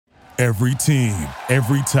Every team,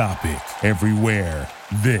 every topic, everywhere.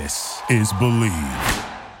 This is Believe.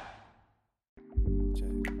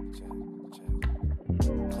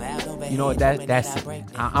 You know what? That's it, man.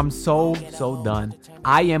 I'm so done.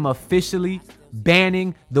 I am officially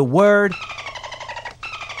banning the word.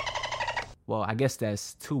 Well, I guess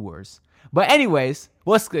that's 2 words. But anyways,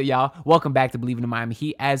 what's good, y'all? Welcome back to Believe in the Miami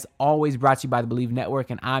Heat. As always, brought to you by the Believe Network,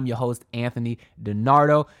 and I'm your host, Anthony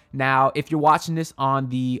DiNardo. Now, if you're watching this on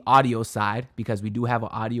the audio side, because we do have an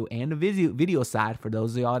audio and a video side, for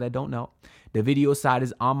those of y'all that don't know, the video side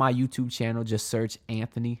is on my YouTube channel. Just search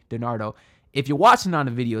Anthony DiNardo. If you're watching on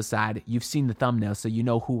the video side, you've seen the thumbnail, so you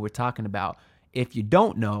know who we're talking about. If you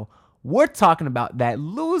don't know, we're talking about that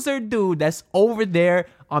loser dude that's over there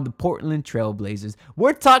on the Portland Trail Blazers.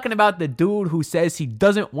 We're talking about the dude who says he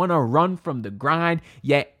doesn't want to run from the grind,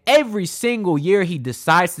 yet every single year he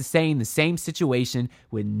decides to stay in the same situation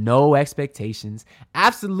with no expectations,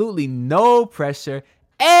 absolutely no pressure,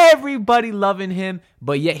 everybody loving him,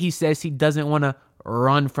 but yet he says he doesn't want to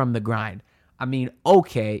run from the grind. I mean,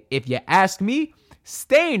 okay, if you ask me,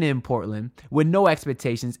 staying in Portland with no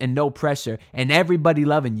expectations and no pressure and everybody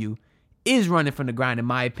loving you is running from the grind, in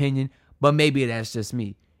my opinion, but maybe that's just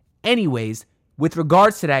me. Anyways, with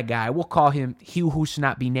regards to that guy, we'll call him he who should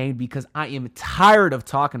not be named, because I am tired of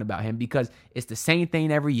talking about him, because it's the same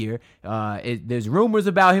thing every year. There's rumors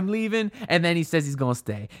about him leaving, and then he says he's going to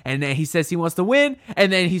stay. And then he says he wants to win,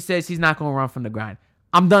 and then he says he's not going to run from the grind.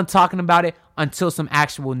 I'm done talking about it until some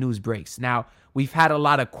actual news breaks. Now, we've had a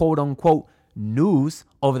lot of quote-unquote news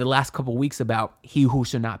over the last couple weeks about he who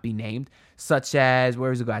should not be named, such as,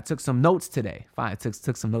 where is it go? I took some notes today. Fine, I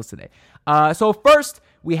took some notes today. So first,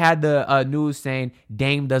 we had the news saying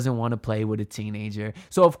Dame doesn't want to play with a teenager.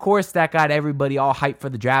 So, of course, that got everybody all hyped for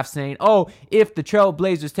the draft, saying, oh, if the Trail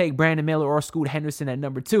Blazers take Brandon Miller or Scoot Henderson at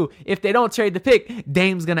number 2, if they don't trade the pick,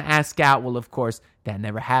 Dame's going to ask out. Well, of course, that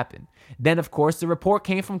never happened. Then, of course, the report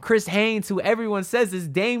came from Chris Haynes, who everyone says is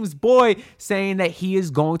Dame's boy, saying that he is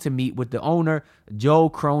going to meet with the owner, John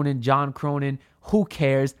Cronin. Who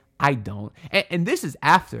cares? I don't. And this is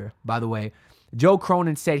after, by the way, Joe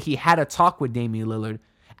Cronin said he had a talk with Damian Lillard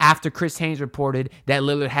after Chris Haynes reported that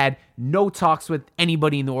Lillard had no talks with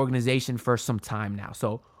anybody in the organization for some time now.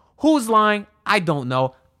 So who's lying? I don't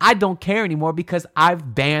know. I don't care anymore because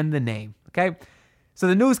I've banned the name, okay? So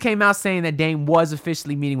the news came out saying that Dame was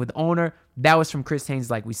officially meeting with the owner. That was from Chris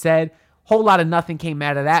Haynes, like we said. Whole lot of nothing came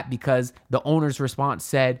out of that because the owner's response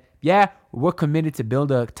said, yeah, we're committed to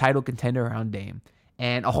build a title contender around Dame.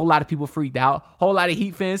 And a whole lot of people freaked out. A whole lot of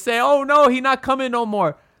Heat fans say, oh, no, he's not coming no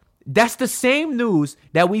more. That's the same news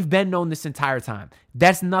that we've been known this entire time.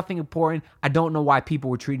 That's nothing important. I don't know why people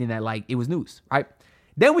were treating that like it was news, right?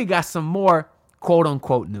 Then we got some more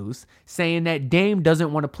quote-unquote news saying that Dame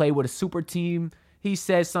doesn't want to play with a super team. He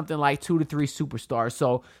says something like 2 to 3 superstars.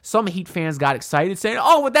 So some Heat fans got excited saying,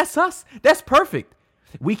 oh, well, that's us. That's perfect.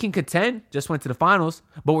 We can contend. Just went to the finals,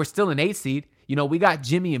 but we're still an 8 seed. You know, we got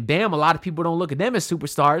Jimmy and Bam. A lot of people don't look at them as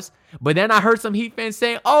superstars. But then I heard some Heat fans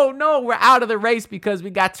saying, oh, no, we're out of the race because we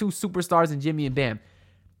got 2 superstars in Jimmy and Bam.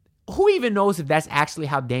 Who even knows if that's actually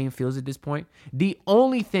how Dame feels at this point? The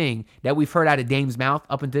only thing that we've heard out of Dame's mouth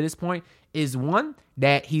up until this point is, 1,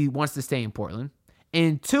 that he wants to stay in Portland,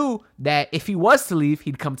 and 2, that if he was to leave,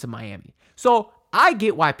 he'd come to Miami. So I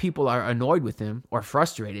get why people are annoyed with him or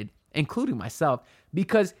frustrated, including myself,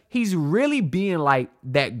 because he's really being like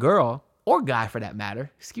that girl, or guy for that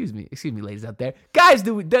matter. Excuse me, ladies out there. Guys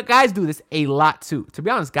do this a lot too. To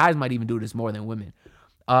be honest, guys might even do this more than women.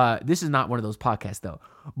 This is not one of those podcasts though.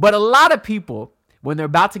 But a lot of people, when they're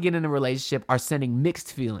about to get in a relationship, are sending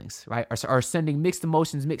mixed feelings, right? Or sending mixed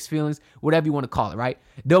emotions, mixed feelings, whatever you want to call it, right?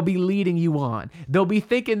 They'll be leading you on. They'll be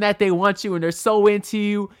thinking that they want you and they're so into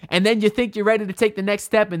you. And then you think you're ready to take the next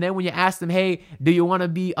step. And then when you ask them, hey, do you want to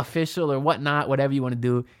be official or whatnot, whatever you want to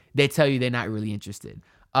do, they tell you they're not really interested.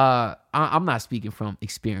 I'm not speaking from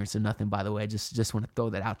experience or nothing, by the way. I just want to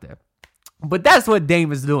throw that out there. But that's what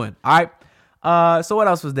Dame is doing, all right? So what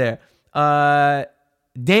else was there?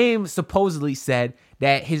 Dame supposedly said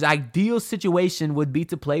that his ideal situation would be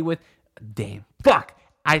to play with Dame. Fuck.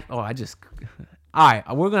 All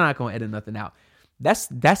right, we're not going to edit nothing out.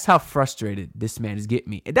 That's how frustrated this man is getting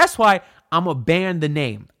me. And that's why I'm going to ban the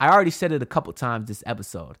name. I already said it a couple times this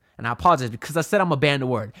episode. And I apologize because I said I'm going to ban the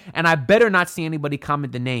word. And I better not see anybody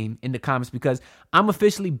comment the name in the comments because I'm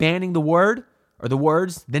officially banning the word or the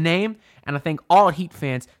words, the name. And I think all Heat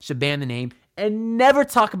fans should ban the name and never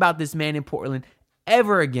talk about this man in Portland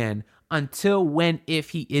ever again until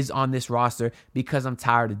if he is on this roster because I'm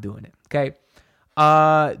tired of doing it. Okay.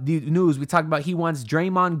 The news we talked about, he wants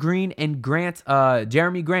Draymond Green and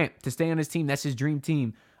Jeremy Grant to stay on his team. That's his dream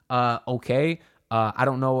team. Okay. I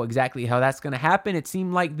don't know exactly how that's going to happen. It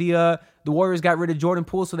seemed like the Warriors got rid of Jordan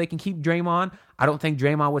Poole so they can keep Draymond. I don't think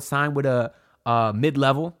Draymond would sign with a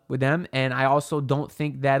mid-level with them, and I also don't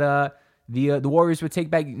think that the Warriors would take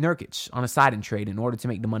back Nurkic on a sign trade in order to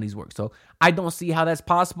make the monies work. So I don't see how that's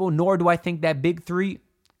possible, nor do I think that big three,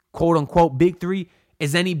 quote-unquote big three,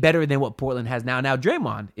 is any better than what Portland has now. Now,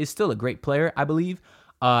 Draymond is still a great player, I believe,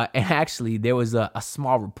 and actually there was a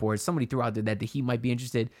small report. Somebody threw out there that the Heat might be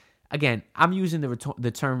interested. Again, I'm using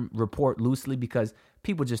the term report loosely because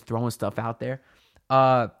people just throwing stuff out there.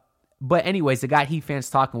 But anyways, the got Heat fans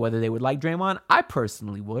talking whether they would like Draymond. I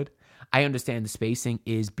personally would. I understand the spacing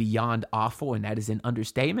is beyond awful, and that is an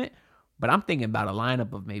understatement. But I'm thinking about a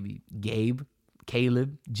lineup of maybe Gabe,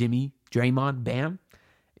 Caleb, Jimmy, Draymond, Bam.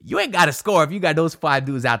 You ain't got to score if you got those 5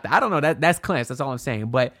 dudes out there. I don't know. That's clamps. That's all I'm saying.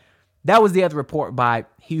 But that was the other report by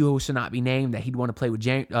he who should not be named, that he'd want to play with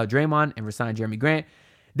Draymond and resign Jeremy Grant.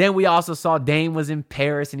 Then we also saw Dame was in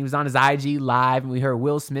Paris and he was on his IG live, and we heard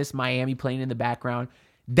Will Smith's Miami playing in the background.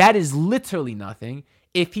 That is literally nothing.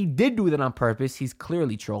 If he did do that on purpose, he's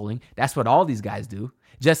clearly trolling. That's what all these guys do.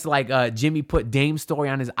 Just like Jimmy put Dame's story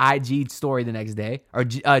on his IG story the next day, or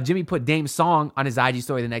Jimmy put Dame's song on his IG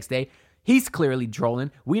story the next day. He's clearly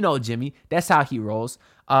trolling. We know Jimmy. That's how he rolls.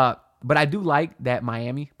 But I do like that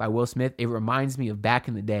Miami by Will Smith. It reminds me of back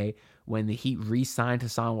in the day when the Heat re-signed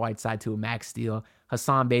Hassan Whiteside to a max deal.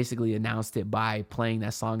 Hassan basically announced it by playing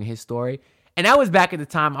that song in his story. And that was back at the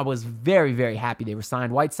time I was very, very happy they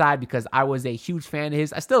signed Whiteside because I was a huge fan of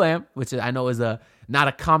his. I still am, which I know is not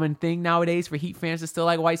a common thing nowadays for Heat fans to still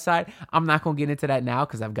like Whiteside. I'm not going to get into that now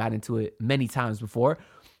because I've got into it many times before.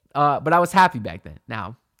 But I was happy back then.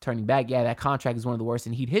 Now, turning back, yeah, that contract is one of the worst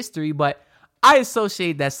in Heat history, but I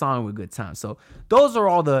associate that song with good times. So those are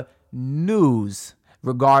all the news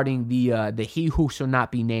regarding the he who shall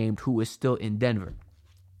not be named, who is still in Denver.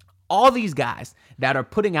 All these guys that are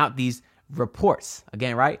putting out these reports,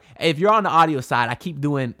 again, right? If you're on the audio side, I keep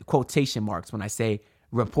doing quotation marks when I say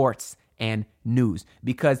reports and news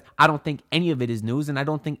because I don't think any of it is news and I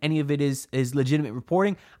don't think any of it is legitimate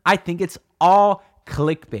reporting. I think it's all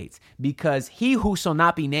clickbait because he who shall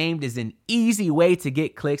not be named is an easy way to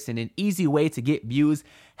get clicks and an easy way to get views.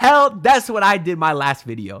 Hell, that's what I did my last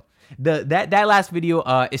video. That last video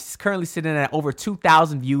is currently sitting at over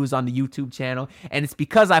 2,000 views on the YouTube channel, and it's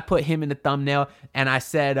because I put him in the thumbnail and I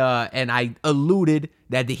said and I alluded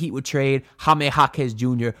that the Heat would trade Jaime Jaquez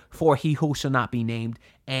Jr. for he who shall not be named,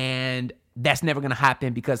 and that's never going to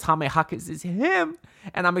happen because Jaime Jaquez is him,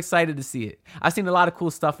 and I'm excited to see it. I've seen a lot of cool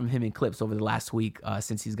stuff from him in clips over the last week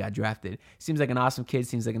since he's got drafted. Seems like an awesome kid,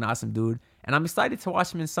 seems like an awesome dude, and I'm excited to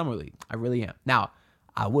watch him in Summer League. I really am. Now,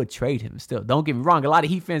 I would trade him still. Don't get me wrong. A lot of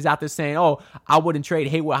Heat fans out there saying, oh, I wouldn't trade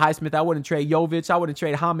Haywood Highsmith. I wouldn't trade Jovic. I wouldn't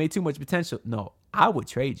trade Jaime. Too much potential. No, I would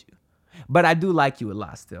trade you. But I do like you a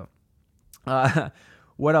lot still.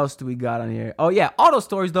 What else do we got on here? Oh, yeah. All those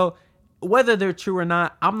stories, though, whether they're true or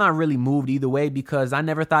not, I'm not really moved either way because I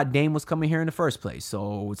never thought Dame was coming here in the first place.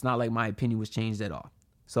 So it's not like my opinion was changed at all.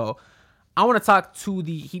 So I want to talk to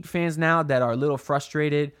the Heat fans now that are a little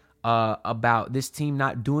frustrated about this team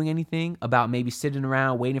not doing anything, about maybe sitting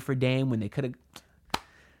around waiting for Dame when they could have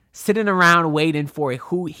sitting around waiting for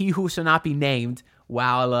he who shall not be named.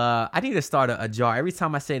 While I need to start a jar. Every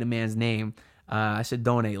time I say the man's name, I should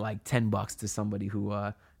donate like $10 to somebody who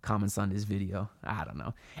comments on this video. I don't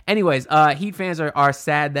know. Anyways, Heat fans are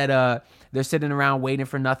sad that they're sitting around waiting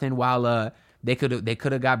for nothing while they could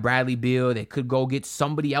have got Bradley Beal. They could go get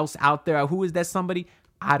somebody else out there. Who is that somebody?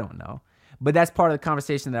 I don't know. But that's part of the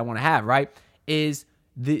conversation that I want to have, right? Is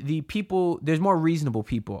the people, there's more reasonable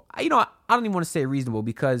people. I don't even want to say reasonable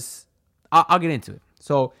because I'll get into it.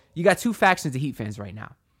 So you got two factions of Heat fans right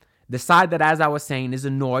now. The side that, as I was saying, is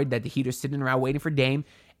annoyed that the Heat are sitting around waiting for Dame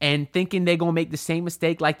and thinking they're going to make the same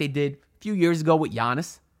mistake like they did a few years ago with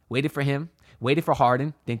Giannis. Waited for him, waited for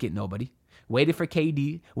Harden, didn't get nobody. Waited for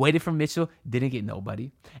KD, waited for Mitchell, didn't get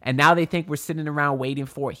nobody. And now they think we're sitting around waiting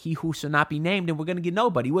for he who shall not be named and we're going to get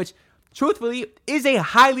nobody, which truthfully is a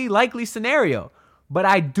highly likely scenario. But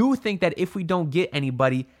I do think that if we don't get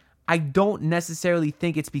anybody, I don't necessarily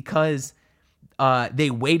think it's because they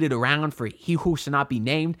waited around for he who should not be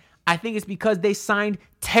named. I think it's because they signed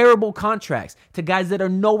terrible contracts to guys that are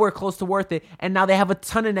nowhere close to worth it, and now they have a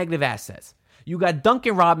ton of negative assets. You got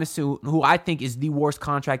Duncan Robinson, who I think is the worst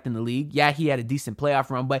contract in the league. Yeah, he had a decent playoff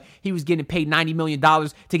run, but he was getting paid $90 million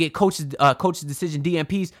to get coach's decision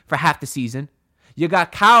DMPs for half the season. You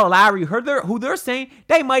got Kyle Lowry, who they're saying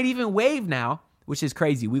they might even waive now, which is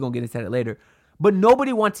crazy. We're going to get into that later. But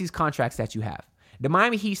nobody wants these contracts that you have. The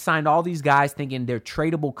Miami Heat signed all these guys thinking they're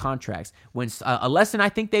tradable contracts. When a lesson I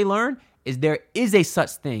think they learned is there is a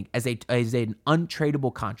such thing as an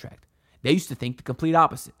untradeable contract. They used to think the complete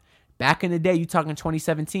opposite. Back in the day, you talking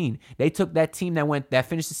 2017, they took that team that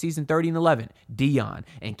finished the season 30-11, Dion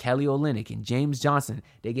and Kelly Olynyk and James Johnson.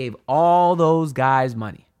 They gave all those guys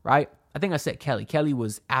money, right? I think I said Kelly. Kelly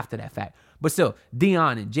was after that fact. But still,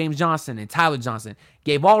 Dion and James Johnson and Tyler Johnson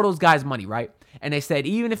gave all those guys money, right? And they said,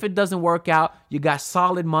 even if it doesn't work out, you got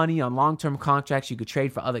solid money on long-term contracts you could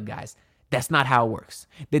trade for other guys. That's not how it works.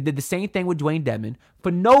 They did the same thing with Dwayne Dedmon.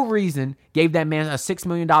 For no reason, gave that man a $6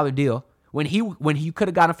 million deal when he could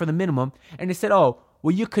have got him for the minimum. And they said, oh,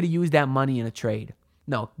 well, you could have used that money in a trade.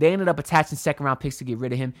 No, they ended up attaching second-round picks to get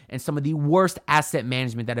rid of him and some of the worst asset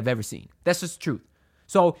management that I've ever seen. That's just the truth.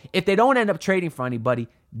 So if they don't end up trading for anybody,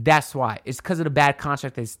 that's why. It's because of the bad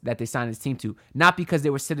contract that they signed his team to, not because they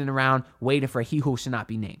were sitting around waiting for he who should not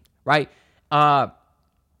be named, right? On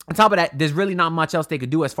top of that, there's really not much else they could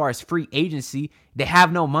do as far as free agency. They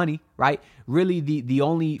have no money, right? Really, the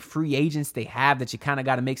only free agents they have that you kind of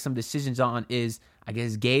got to make some decisions on is, I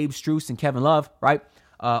guess, Gabe, Strus, and Kevin Love, right?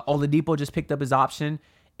 Oladipo just picked up his option.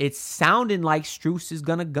 It's sounding like Strus is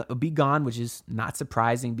going to be gone, which is not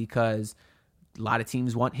surprising because a lot of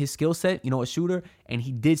teams want his skill set, a shooter, and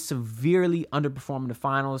he did severely underperform in the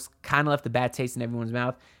finals, kind of left a bad taste in everyone's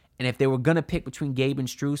mouth. And if they were going to pick between Gabe and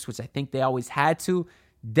Strus, which I think they always had to,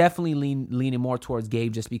 definitely leaning more towards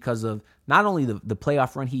Gabe just because of not only the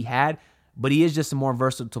playoff run he had, but he is just a more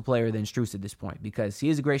versatile player than Strus at this point because he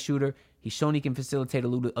is a great shooter. He's shown he can facilitate a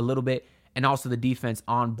little bit, and also the defense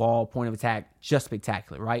on ball, point of attack, just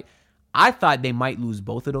spectacular, right? I thought they might lose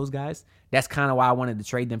both of those guys. That's kind of why I wanted to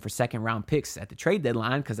trade them for second-round picks at the trade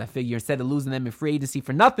deadline because I figure instead of losing them in free agency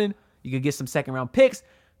for nothing, you could get some second-round picks.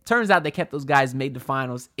 Turns out they kept those guys, made the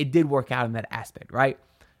finals. It did work out in that aspect, right?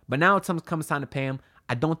 But now it comes time to pay them.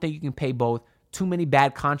 I don't think you can pay both. Too many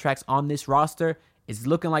bad contracts on this roster. It's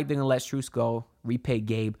looking like they're going to let Strus go, repay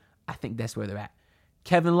Gabe. I think that's where they're at.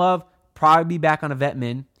 Kevin Love, probably be back on a vet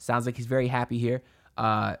min. Sounds like he's very happy here.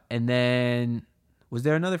 And then, was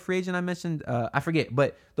there another free agent I mentioned? I forget,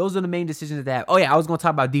 but those are the main decisions that they have. Oh, yeah, I was going to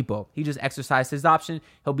talk about Depot. He just exercised his option.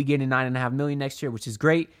 He'll be getting $9.5 million next year, which is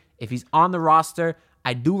great. If he's on the roster,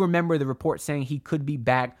 I do remember the report saying he could be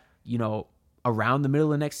back, around the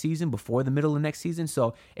middle of next season, before the middle of next season.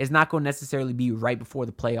 So it's not going to necessarily be right before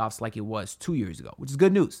the playoffs like it was 2 years ago, which is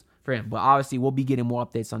good news for him. But obviously, we'll be getting more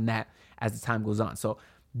updates on that as the time goes on. So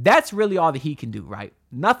that's really all that he can do, right?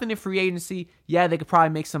 Nothing in free agency. Yeah, they could probably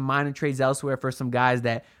make some minor trades elsewhere for some guys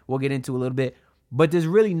that we'll get into a little bit, but there's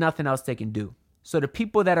really nothing else they can do. So the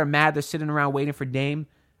people that are mad they're sitting around waiting for Dame,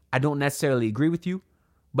 I don't necessarily agree with you.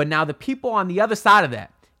 But now the people on the other side of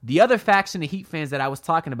that, the other faction of Heat fans that I was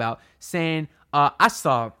talking about saying, I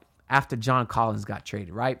saw after John Collins got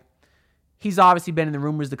traded, right? He's obviously been in the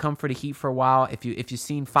rumors to come for the Heat for a while. If you've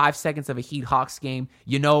seen 5 seconds of a Heat Hawks game,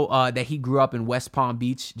 you know that he grew up in West Palm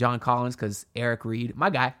Beach, John Collins, because Eric Reed, my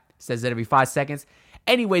guy, says that every 5 seconds.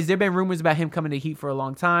 Anyways, there have been rumors about him coming to Heat for a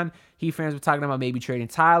long time. Heat fans were talking about maybe trading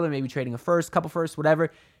Tyler, maybe trading a couple firsts, whatever.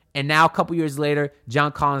 And now a couple years later,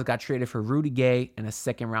 John Collins got traded for Rudy Gay and a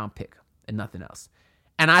second-round pick and nothing else.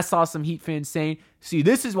 And I saw some Heat fans saying, see,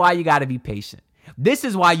 this is why you got to be patient. This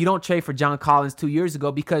is why you don't trade for John Collins 2 years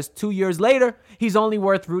ago, because 2 years later, he's only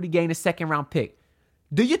worth Rudy Gay and a second-round pick.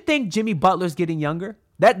 Do you think Jimmy Butler's getting younger?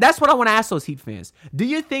 That's what I want to ask those Heat fans. Do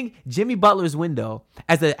you think Jimmy Butler's window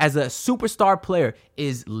as a superstar player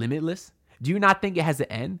is limitless? Do you not think it has an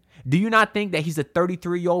end? Do you not think that he's a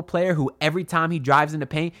 33-year-old player who every time he drives in the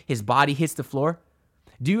paint, his body hits the floor?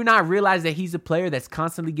 Do you not realize that he's a player that's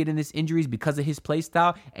constantly getting these injuries because of his play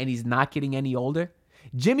style and he's not getting any older?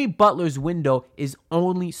 Jimmy Butler's window is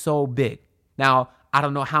only so big. Now, I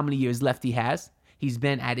don't know how many years left he has. He's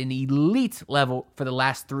been at an elite level for the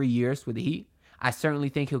last 3 years with the Heat. I certainly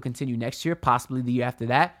think he'll continue next year, possibly the year after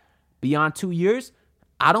that. Beyond 2 years,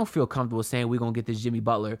 I don't feel comfortable saying we're going to get this Jimmy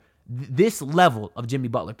Butler, this level of Jimmy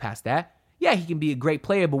Butler past that. Yeah, he can be a great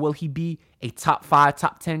player, but will he be a top 5,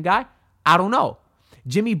 top 10 guy? I don't know.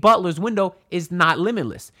 Jimmy Butler's window is not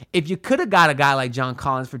limitless. If you could have got a guy like John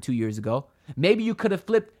Collins for 2 years ago, maybe you could have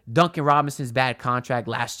flipped Duncan Robinson's bad contract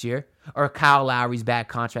last year or Kyle Lowry's bad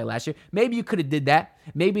contract last year. Maybe you could have did that.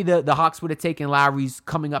 Maybe the Hawks would have taken Lowry's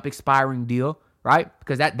coming up expiring deal, right?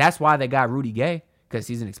 Because that's why they got Rudy Gay, because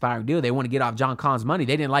he's an expiring deal. They want to get off John Collins' money.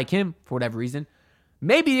 They didn't like him for whatever reason.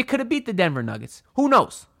 Maybe you could have beat the Denver Nuggets. Who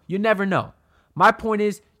knows? You never know. My point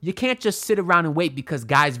is, you can't just sit around and wait because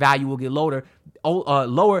guys' value will get lower.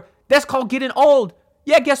 That's called getting old.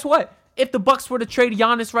 Yeah, guess what? If the Bucks were to trade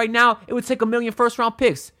Giannis right now, it would take 1 million first-round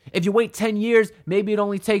picks. If you wait 10 years, maybe it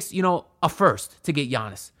only takes, a first to get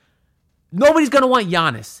Giannis. Nobody's going to want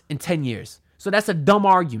Giannis in 10 years. So that's a dumb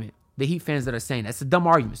argument. the Heat fans that are saying that's a dumb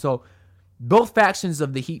argument. So both factions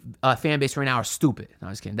of the Heat fan base right now are stupid. No,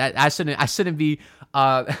 I'm just kidding. I shouldn't be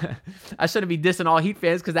I shouldn't be dissing all Heat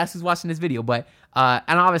fans because that's who's watching this video. But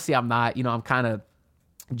and obviously I'm not. I'm kind of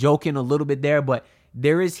joking a little bit there, but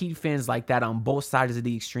there is Heat fans like that on both sides of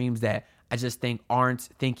the extremes that I just think aren't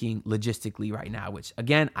thinking logistically right now, which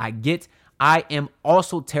again, I get. I am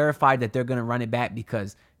also terrified that they're going to run it back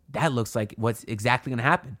because that looks like what's exactly going to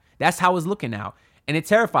happen. That's how it's looking now. And it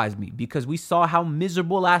terrifies me because we saw how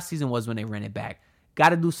miserable last season was when they ran it back. Got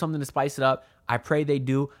to do something to spice it up. I pray they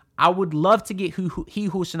do. I would love to get He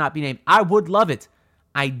Who Should Not Be Named. I would love it.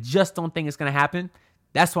 I just don't think it's going to happen.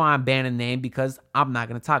 That's why I'm banning the name because I'm not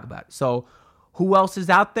going to talk about it. So who else is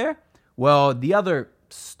out there? Well, the other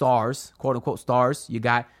stars, quote unquote stars, you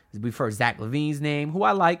got, we've heard Zach LaVine's name, who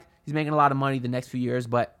I like. He's making a lot of money the next few years,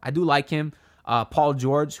 but I do like him. Paul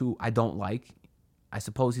George, who I don't like. I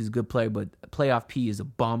suppose he's a good player, but playoff P is a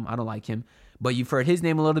bum. I don't like him. But you've heard his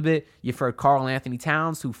name a little bit. You've heard Karl Anthony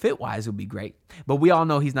Towns, who fit-wise would be great. But we all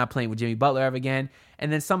know he's not playing with Jimmy Butler ever again.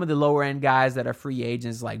 And then some of the lower-end guys that are free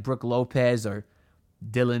agents like Brook Lopez or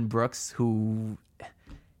Dylan Brooks, who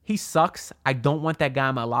he sucks. I don't want that guy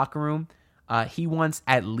in my locker room. He wants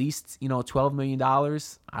at least, $12 million.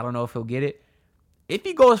 I don't know if he'll get it. If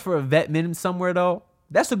he goes for a vet minimum somewhere, though,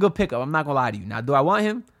 that's a good pickup. I'm not going to lie to you. Now, do I want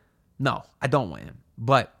him? No, I don't want him.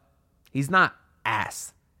 But he's not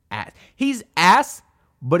ass. He's ass,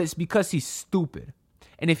 but it's because he's stupid.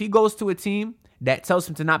 And if he goes to a team that tells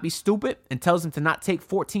him to not be stupid and tells him to not take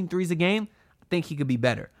 14 threes a game, I think he could be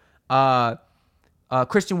better.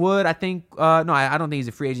 Christian Wood, I think, I don't think he's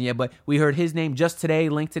a free agent yet, but we heard his name just today,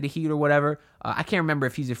 linked to the Heat or whatever. I can't remember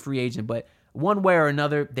if he's a free agent, but one way or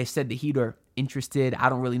another, they said the Heat are interested. I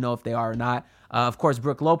don't really know if they are or not. Of course,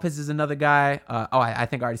 Brook Lopez is another guy. I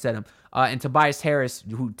think I already said him. And Tobias Harris,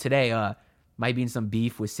 who today might be in some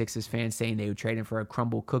beef with Sixers fans saying they would trade him for a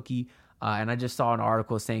crumble cookie. And I just saw an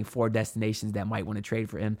article saying 4 destinations that might want to trade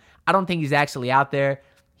for him. I don't think he's actually out there.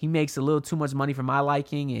 He makes a little too much money for my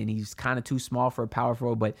liking, and he's kind of too small for a power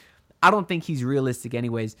forward, but I don't think he's realistic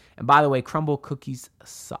anyways. And by the way, crumble cookies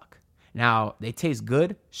suck. Now, they taste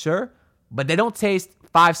good, sure, but they don't taste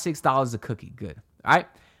 $5, $6 a cookie good, all right?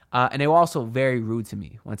 And they were also very rude to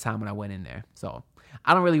me one time when I went in there. So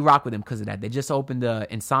I don't really rock with them because of that. They just opened the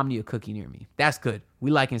Insomnia cookie near me. That's good. We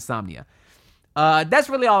like Insomnia. That's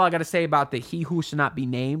really all I got to say about the He Who Should Not Be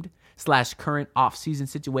Named / current off-season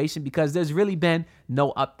situation because there's really been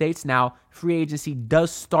no updates. Now, free agency does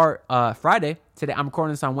start Friday. Today, I'm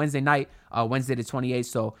recording this on Wednesday night, Wednesday the 28th,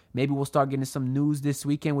 so maybe we'll start getting some news this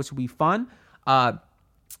weekend, which will be fun.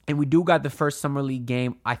 And we do got the first Summer League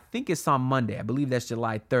game. I think it's on Monday. I believe that's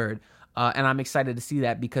July 3rd. And I'm excited to see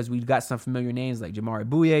that because we've got some familiar names like Jamari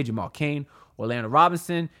Bouye, Jamal Cain, Orlando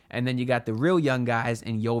Robinson, and then you got the real young guys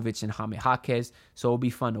in Jovic and Jaime Jaquez. So it'll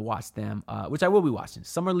be fun to watch them, which I will be watching.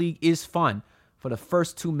 Summer League is fun for the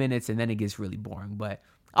first 2 minutes, and then it gets really boring. But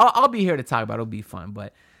I'll be here to talk about it. It'll be fun.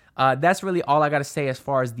 But that's really all I got to say as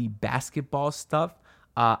far as the basketball stuff.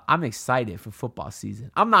 I'm excited for football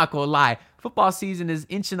season. I'm not going to lie. Football season is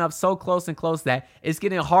inching up so close and close that it's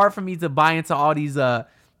getting hard for me to buy into all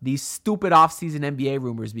these stupid offseason NBA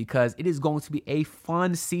rumors because it is going to be a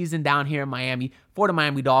fun season down here in Miami for the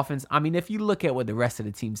Miami Dolphins. I mean, if you look at what the rest of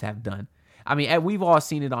the teams have done, I mean, we've all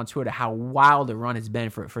seen it on Twitter, how wild the run has been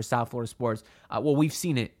for South Florida sports. Well, we've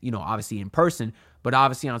seen it, obviously in person, but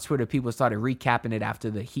obviously on Twitter, people started recapping it after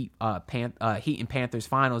the Heat and Panthers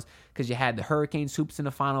finals because you had the Hurricanes hoops in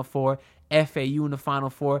the Final Four, FAU in the Final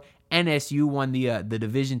Four, NSU won the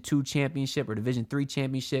Division II championship or Division III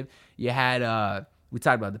championship. You had, we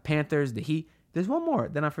talked about the Panthers, the Heat. There's one more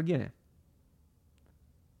that I'm forgetting.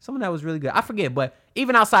 Someone that was really good. I forget, but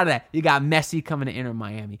even outside of that, you got Messi coming to enter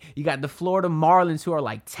Miami. You got the Florida Marlins, who are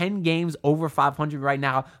like 10 games over 500 right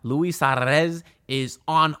now. Luis Arraez is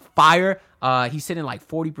on fire. He's sitting like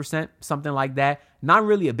 40%, something like that. Not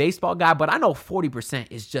really a baseball guy, but I know 40%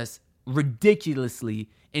 is just ridiculously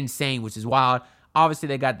insane, which is wild. Obviously,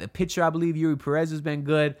 they got the pitcher, I believe, Yuri Perez, has been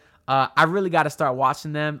good. I really got to start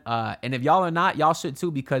watching them. And if y'all are not, y'all should too,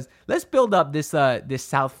 because let's build up this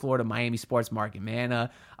South Florida Miami sports market, man. A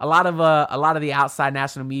lot of the outside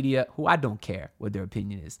national media, who I don't care what their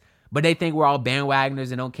opinion is, but they think we're all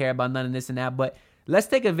bandwagoners and don't care about none of this and that. But let's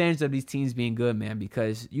take advantage of these teams being good, man,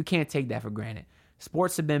 because you can't take that for granted.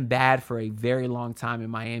 Sports have been bad for a very long time in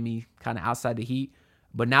Miami, kind of outside the Heat.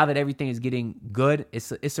 But now that everything is getting good,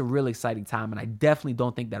 it's a really exciting time. And I definitely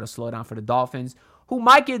don't think that'll slow down for the Dolphins, who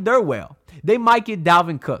might get their whale. They might get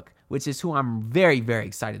Dalvin Cook, which is who I'm very, very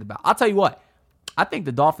excited about. I'll tell you what, I think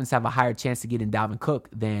the Dolphins have a higher chance to get in Dalvin Cook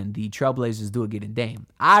than the Trailblazers do at getting Dame.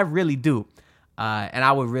 I really do. And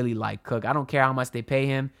I would really like Cook. I don't care how much they pay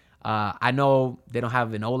him. I know they don't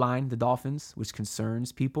have an O-line, the Dolphins, which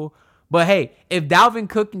concerns people. But hey, if Dalvin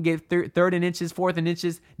Cook can get third and inches, fourth and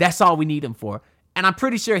inches, that's all we need him for. And I'm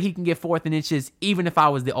pretty sure he can get fourth and inches even if I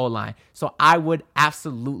was the O-line. So I would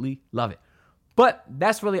absolutely love it. But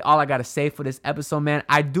that's really all I got to say for this episode, man.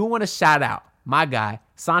 I do want to shout out my guy,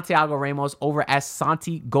 Santiago Ramos, over at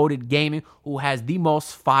Santi Goated Gaming, who has the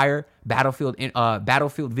most fire Battlefield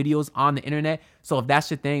videos on the internet. So if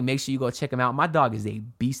that's your thing, make sure you go check him out. My dog is a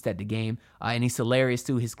beast at the game, and he's hilarious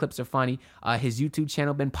too. His clips are funny. His YouTube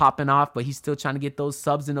channel been popping off, but he's still trying to get those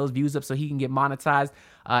subs and those views up so he can get monetized.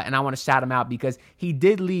 And I want to shout him out because he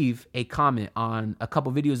did leave a comment on a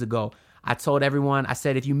couple videos ago. I told everyone, I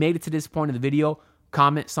said, if you made it to this point of the video,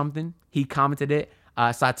 comment something. He commented it.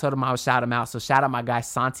 So I told him I would shout him out. So shout out my guy,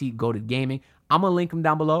 Santi Goated Gaming. I'm going to link him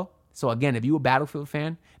down below. So again, if you're a Battlefield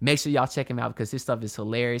fan, make sure y'all check him out because his stuff is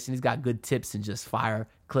hilarious and he's got good tips and just fire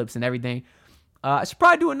clips and everything. I should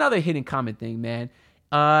probably do another hidden comment thing, man.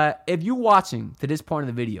 If you're watching to this point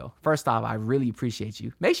of the video, first off, I really appreciate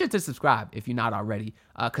you. Make sure to subscribe if you're not already,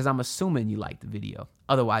 because I'm assuming you liked the video.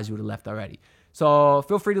 Otherwise, you would have left already. So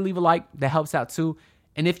feel free to leave a like. That helps out too.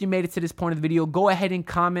 And if you made it to this point of the video, go ahead and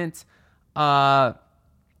comment. I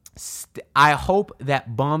hope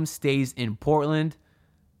that bum stays in Portland.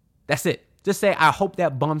 That's it. Just say, I hope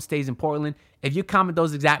that bum stays in Portland. If you comment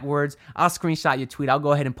those exact words, I'll screenshot your tweet. I'll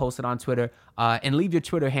go ahead and post it on Twitter. And leave your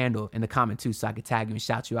Twitter handle in the comment too so I can tag you and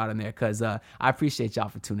shout you out in there because I appreciate y'all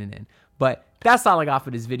for tuning in. But that's all I got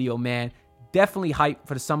for this video, man. Definitely hyped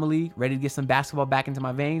for the Summer League. Ready to get some basketball back into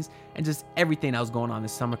my veins. And just everything that was going on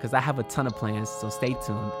this summer because I have a ton of plans. So stay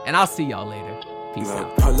tuned. And I'll see y'all later. Peace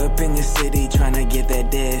out. Pull up in the city trying to get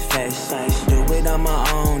that dead fat. Do it on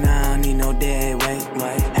my own. I don't need no dead weight.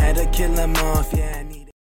 Had to kill him off. Yeah, I need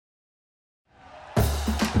it.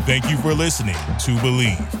 Thank you for listening to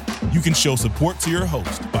Believe. You can show support to your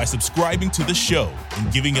host by subscribing to the show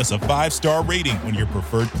and giving us a 5-star rating on your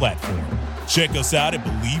preferred platform. Check us out at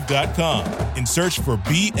Believe.com and search for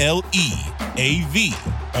BLEAV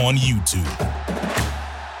on YouTube.